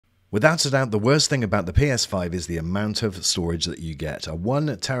Without a doubt, the worst thing about the PS5 is the amount of storage that you get. A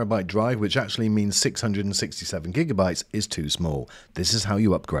 1TB drive, which actually means 667GB, is too small. This is how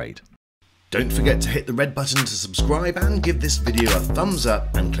you upgrade. Don't forget to hit the red button to subscribe and give this video a thumbs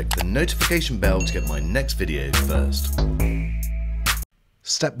up and click the notification bell to get my next video first.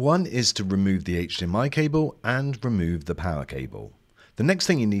 Step 1 is to remove the HDMI cable and remove the power cable. The next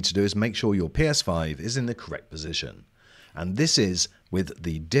thing you need to do is make sure your PS5 is in the correct position. And this is with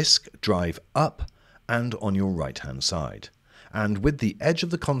the disk drive up and on your right hand side. And with the edge of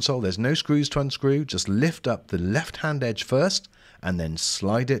the console, there's no screws to unscrew, just lift up the left hand edge first and then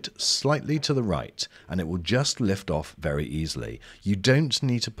slide it slightly to the right and it will just lift off very easily. You don't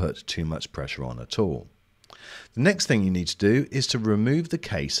need to put too much pressure on at all. The next thing you need to do is to remove the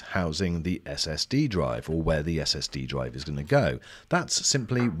case housing the SSD drive, or where the SSD drive is going to go. That's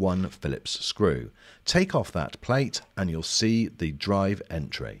simply one Phillips screw. Take off that plate and you'll see the drive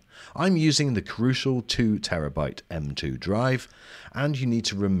entry. I'm using the crucial 2TB M2 drive, and you need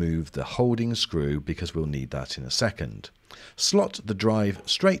to remove the holding screw because we'll need that in a second. Slot the drive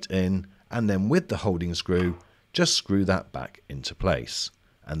straight in and then with the holding screw just screw that back into place.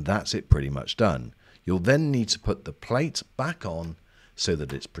 And that's it pretty much done. You'll then need to put the plate back on so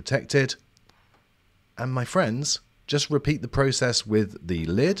that it's protected. And my friends, just repeat the process with the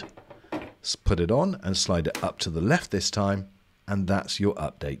lid. Put it on and slide it up to the left this time, and that's your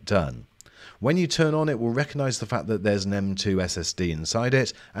update done. When you turn on, it will recognize the fact that there's an M2 SSD inside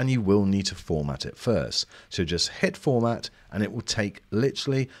it, and you will need to format it first. So just hit format and it will take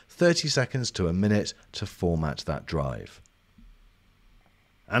literally 30 seconds to a minute to format that drive.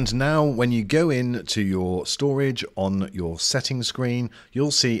 And now when you go in to your storage on your settings screen,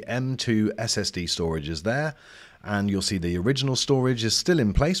 you'll see M2 SSD storage is there, and you'll see the original storage is still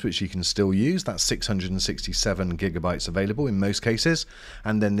in place, which you can still use. That's 667GB available in most cases.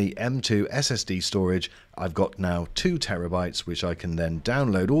 And then the M2 SSD storage, I've got now 2TB, which I can then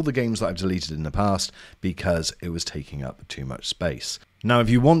download all the games that I've deleted in the past because it was taking up too much space. Now,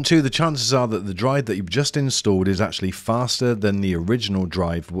 if you want to, the chances are that the drive that you've just installed is actually faster than the original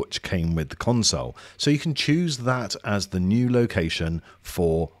drive which came with the console. So you can choose that as the new location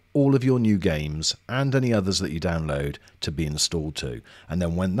for all of your new games and any others that you download to be installed to. And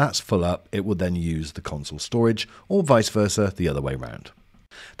then when that's full up, it will then use the console storage, or vice versa, the other way around.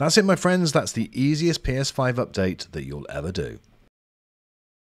 That's it, my friends. That's the easiest PS5 update that you'll ever do.